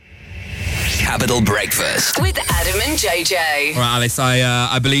Capital Breakfast with Adam and JJ. All right, Alice,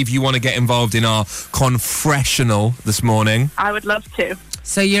 I believe you want to get involved in our Confreshional this morning. I would love to.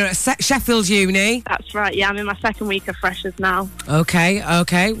 So you're at Sheffield Uni? That's right, yeah, I'm in my second week of freshers now. Okay.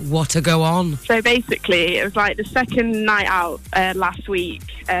 What a go on? So basically, it was like the second night out last week,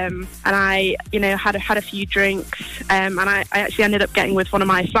 and I, had a few drinks, and I actually ended up getting with one of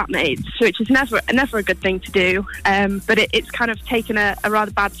my flatmates, which is never a good thing to do, but it's kind of taken a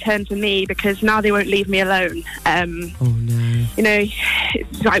rather bad turn for me because now they won't leave me alone. Oh no.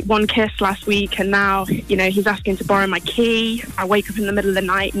 It's like one kiss last week, and now, he's asking to borrow my key. I wake up in the middle of the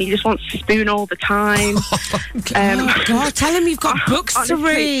night and he just wants to spoon all the time. God, tell him you've got books honestly, to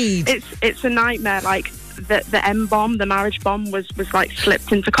read. It's a nightmare. Like the M bomb, the marriage bomb was like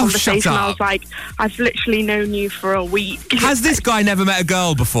slipped into conversation. Shut up. I was like, I've literally known you for a week. Has this guy never met a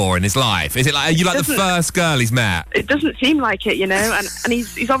girl before in his life? Is it like, are you like the first girl he's met? It doesn't seem like it, and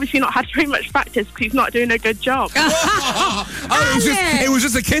he's obviously not had very much practice because he's not doing a good job. It was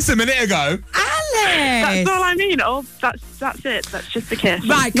just a kiss a minute ago. That's all I mean. That's it. That's just a kiss.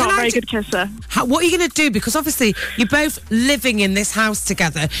 Right, not a very good kisser. What are you going to do? Because obviously you're both living in this house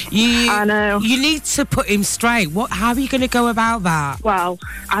together. I know. You need to put him straight. How are you going to go about that? Well,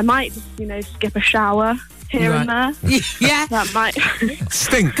 I might just, skip a shower here and there. Yeah. That might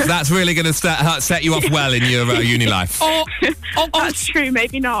stink. That's really going to set you off well in your uni life. That's true.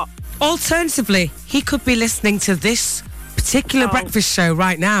 Maybe not. Alternatively, he could be listening to this particular breakfast show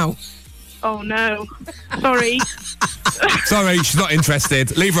right now. Oh no. Sorry. Sorry, she's not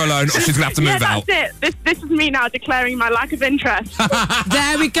interested. Leave her alone or she's going to have to move out. That's it. This is me now declaring my lack of interest.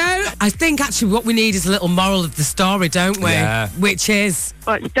 There we go. I think actually what we need is a little moral of the story, don't we? Yeah. Which is...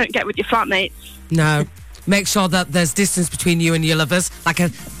 Well, don't get with your flatmates. No. Make sure that there's distance between you and your lovers, like a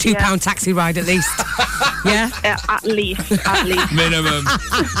 £2 taxi ride at least. Yeah? At least. Minimum.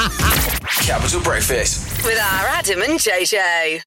 Capital Breakfast with our Adam and JJ.